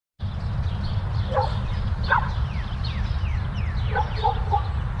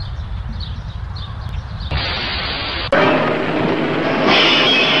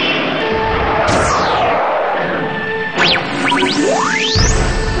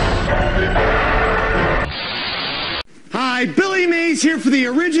Hi, Billy Mays here for the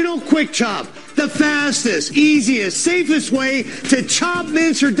original Quick Chop. The fastest, easiest, safest way to chop,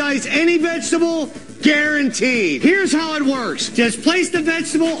 mince, or dice any vegetable, guaranteed. Here's how it works. Just place the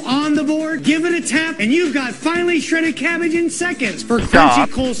vegetable on the board, give it a tap, and you've got finely shredded cabbage in seconds for crunchy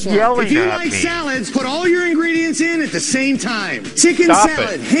coleslaw. If you like salads, put all your ingredients in at the same time. Chicken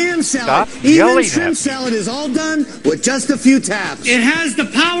salad, ham salad, even shrimp salad is all done with just a few taps. It has the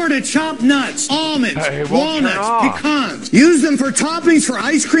power to chop nuts, almonds, walnuts, pecans. Use them for toppings for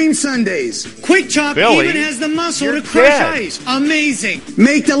ice cream sundaes. Quick Chop even has the muscle to crush ice. Amazing.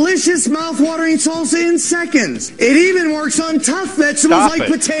 Make delicious mouth-watering salsa in seconds. It even works on tough vegetables like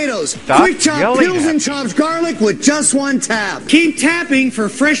potatoes. Quick Chop peels and chops garlic with just one tap. Keep tapping for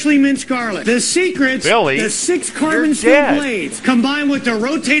freshly minced garlic. The secret's the 6 carbon steel blades combined with the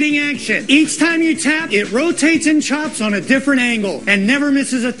rotating action. Each time you tap, it rotates and chops on a different angle and never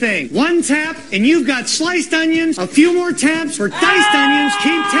misses a thing. One tap and you've got sliced onions. A few more taps for diced onions.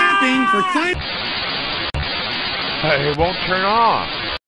 Keep tapping for It won't turn off.